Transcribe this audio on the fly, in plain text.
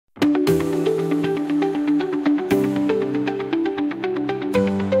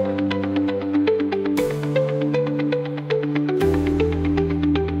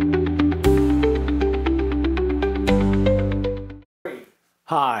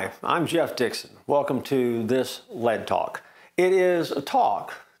Hi, I'm Jeff Dixon. Welcome to this Lead Talk. It is a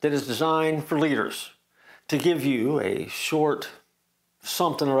talk that is designed for leaders to give you a short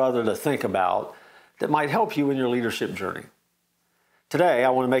something or other to think about that might help you in your leadership journey. Today,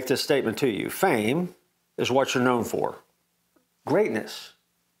 I want to make this statement to you. Fame is what you're known for. Greatness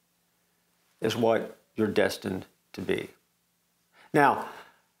is what you're destined to be. Now,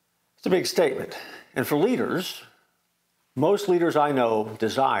 it's a big statement. And for leaders, most leaders I know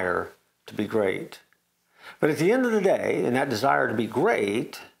desire to be great. But at the end of the day, in that desire to be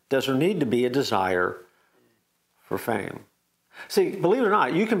great, does there need to be a desire for fame? See, believe it or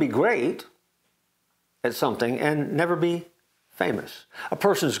not, you can be great at something and never be famous. A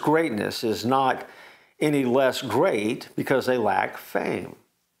person's greatness is not any less great because they lack fame.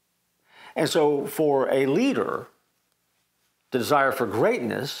 And so for a leader, the desire for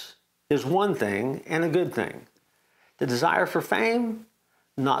greatness is one thing and a good thing. The desire for fame,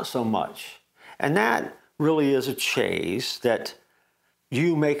 not so much. And that really is a chase that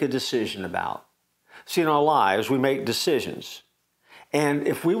you make a decision about. See, in our lives, we make decisions. And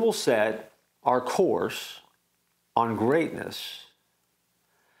if we will set our course on greatness,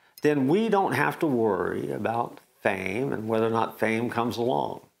 then we don't have to worry about fame and whether or not fame comes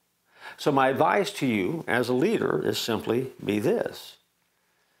along. So my advice to you as a leader is simply be this.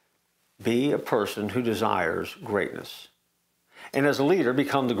 Be a person who desires greatness. And as a leader,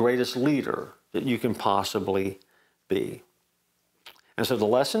 become the greatest leader that you can possibly be. And so the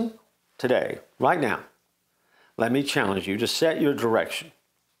lesson today, right now, let me challenge you to set your direction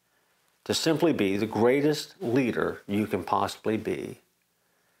to simply be the greatest leader you can possibly be.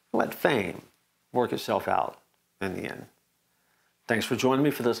 Let fame work itself out in the end. Thanks for joining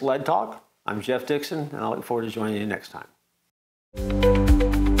me for this Lead Talk. I'm Jeff Dixon, and I look forward to joining you next time.